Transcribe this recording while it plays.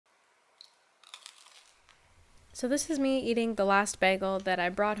So this is me eating the last bagel that I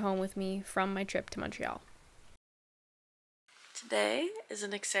brought home with me from my trip to Montreal. Today is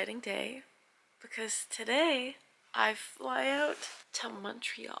an exciting day because today I fly out to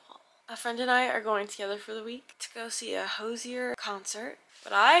Montreal. A friend and I are going together for the week to go see a Hozier concert,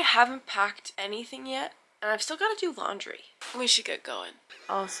 but I haven't packed anything yet and I've still got to do laundry. We should get going.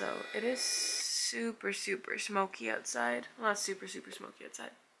 Also, it is super smoky outside. Well, not super smoky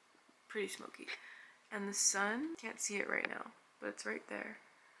outside. Pretty smoky. And the sun, can't see it right now, but it's right there.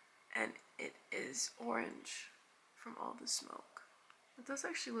 And it is orange from all the smoke. It does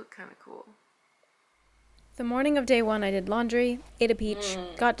actually look kind of cool. The morning of day one, I did laundry, ate a peach,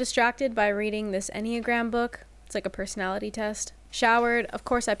 got distracted by reading this Enneagram book. It's like a personality test. Showered, of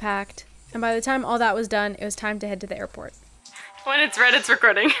course I packed. And by the time all that was done, it was time to head to the airport. When it's red, it's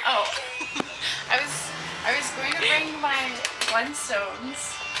recording. Oh. I was going to bring my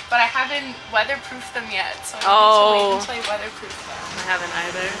Flintstones, but I haven't weatherproofed them yet, so I need to wait until I weatherproof them. I haven't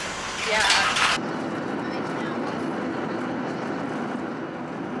either. Yeah.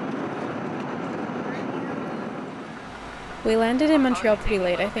 We landed in Montreal pretty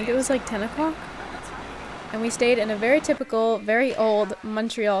late. I think it was like 10 o'clock. And we stayed in a very typical, very old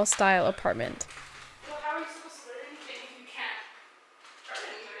Montreal style apartment. Well, how are you supposed to learn anything if you can't?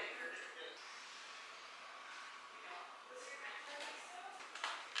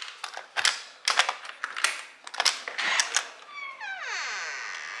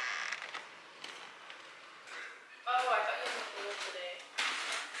 Oh, I thought you had to live today.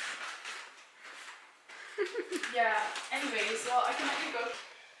 Yeah, anyways, well, I can let you go.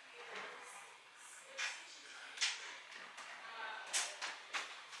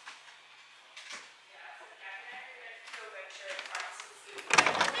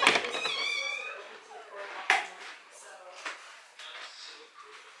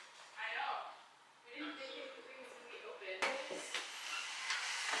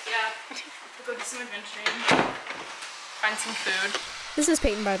 Yeah, we'll go do some adventuring, find some food. This is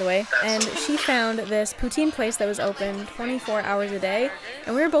Peyton, by the way, and she found this poutine place that was open 24 hours a day,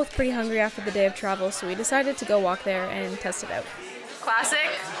 and we were both pretty hungry after the day of travel, so we decided to go walk there and test it out.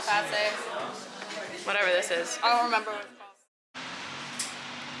 Classic? Classic. Whatever this is. I don't remember what it's called.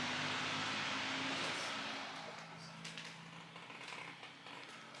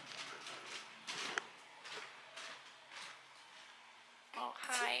 Oh,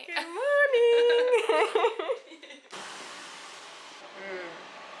 hi. Good morning!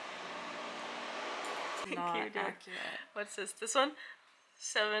 Not accurate. What's this? This one?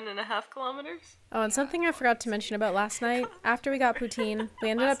 7.5 kilometers? Oh, and something I forgot to mention about last night. After we got poutine, we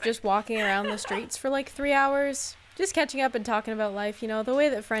ended up just walking around the streets for like 3 hours. Just catching up and talking about life, you know, the way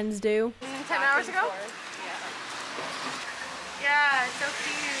that friends do. 10 hours ago? Yeah. Yeah, so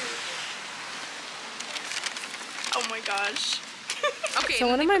cute. Oh my gosh. Okay. So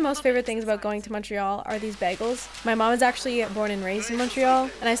one of my most favorite things about going to Montreal are these bagels. My mom is actually born and raised in Montreal,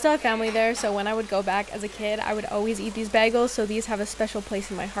 and I still have family there, so when I would go back as a kid, I would always eat these bagels, so these have a special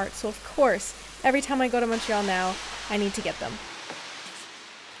place in my heart. So of course, every time I go to Montreal now, I need to get them.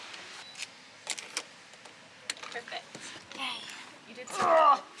 Perfect. Yay. You did so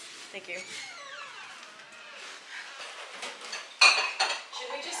good. Thank you. Should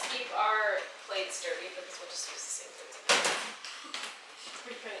we just keep our plates dirty because we'll just use the same plates again?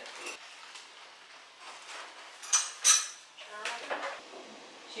 Pretty good.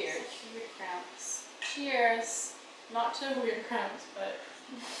 Cheers. Weird cramps. Cheers. Not to weird cramps, but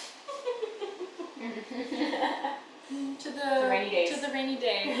to the rainy days. To the rainy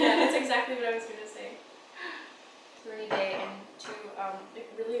day. Yeah, that's exactly what I was gonna say. Rainy day and to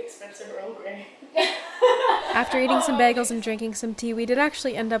really expensive Earl Grey. After eating some bagels and drinking some tea, we did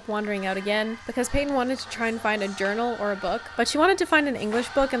actually end up wandering out again because Peyton wanted to try and find a journal or a book, but she wanted to find an English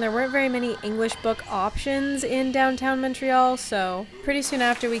book and there weren't very many English book options in downtown Montreal, so pretty soon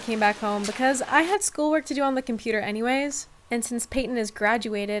after we came back home because I had schoolwork to do on the computer anyways. And since Peyton is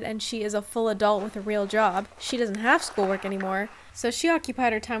graduated and she is a full adult with a real job, she doesn't have schoolwork anymore, so she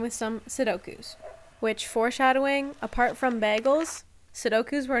occupied her time with some Sudokus. Which, foreshadowing, apart from bagels,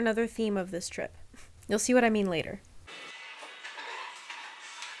 Sudokus were another theme of this trip. You'll see what I mean later.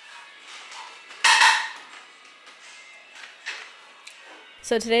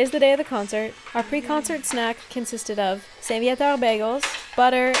 So today's the day of the concert. Our pre-concert snack consisted of Saint-Viateur bagels,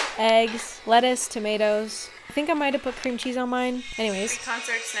 butter, eggs, lettuce, tomatoes. I think I might have put cream cheese on mine. Anyways.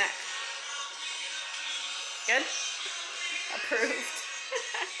 Concert snack. Good? Approved.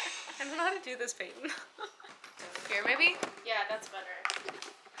 I don't know how to do this, Peyton. Here, maybe? Yeah, that's better.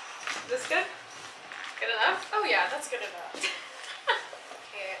 This good? Good enough? Oh yeah, that's good enough.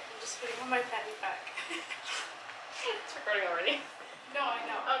 Okay, I'm just putting on my fanny pack. It's recording already. No, I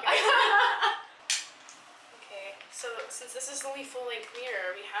know. Okay. Okay, so since this is the only full-length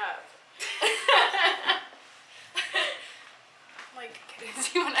mirror we have, like, can you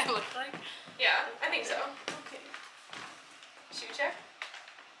see what I look like? Yeah, I think so. Okay. Shoe check.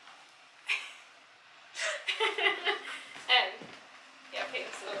 And yeah,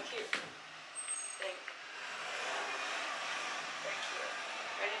 Peyton's a little cute thing. Very cute.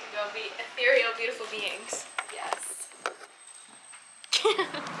 Ready to go be ethereal, beautiful beings. Yes.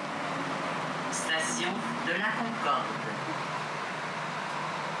 Station de la Concorde.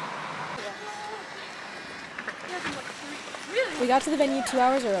 We got to the venue 2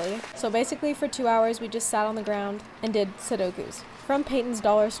 hours early, so basically for 2 hours we just sat on the ground and did Sudokus from Peyton's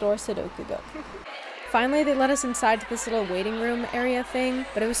dollar store Sudoku book. Finally, they let us inside to this little waiting room area thing,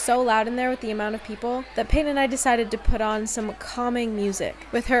 but it was so loud in there with the amount of people that Peyton and I decided to put on some calming music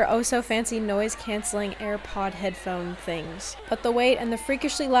with her oh-so-fancy noise-canceling AirPod headphone things. But the wait and the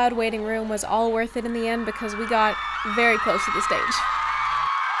freakishly loud waiting room was all worth it in the end because we got very close to the stage.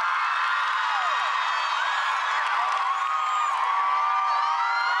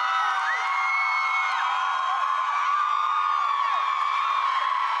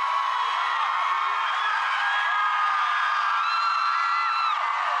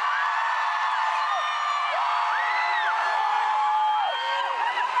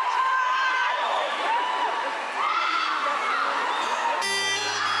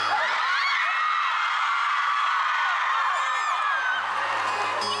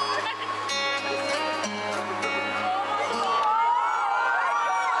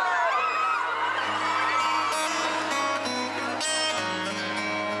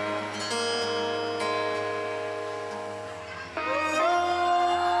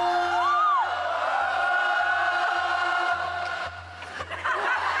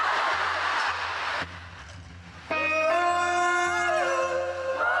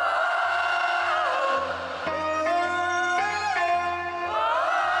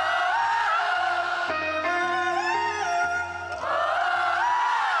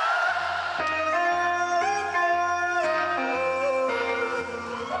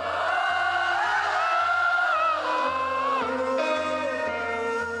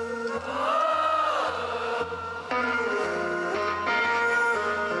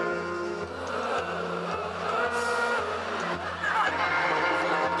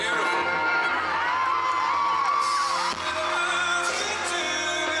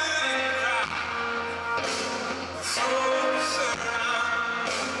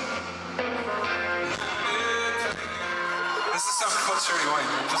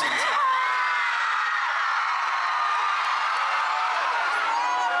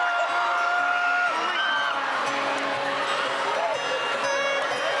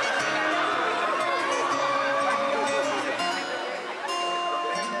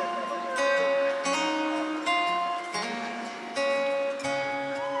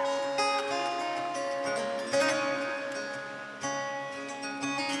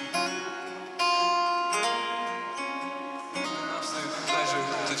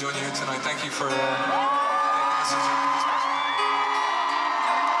 To join you tonight. Thank you for making this such a special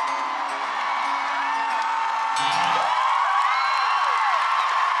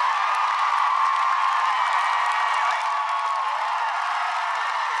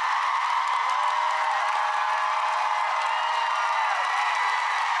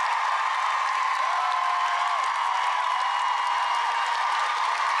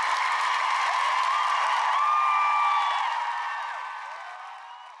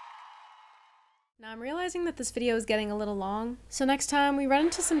Now I'm realizing that this video is getting a little long, so next time we run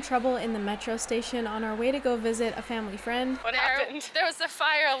into some trouble in the metro station on our way to go visit a family friend. What happened? There was a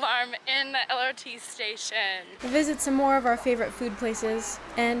fire alarm in the LRT station. We visit some more of our favorite food places,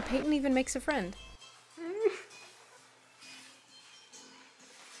 and Peyton even makes a friend.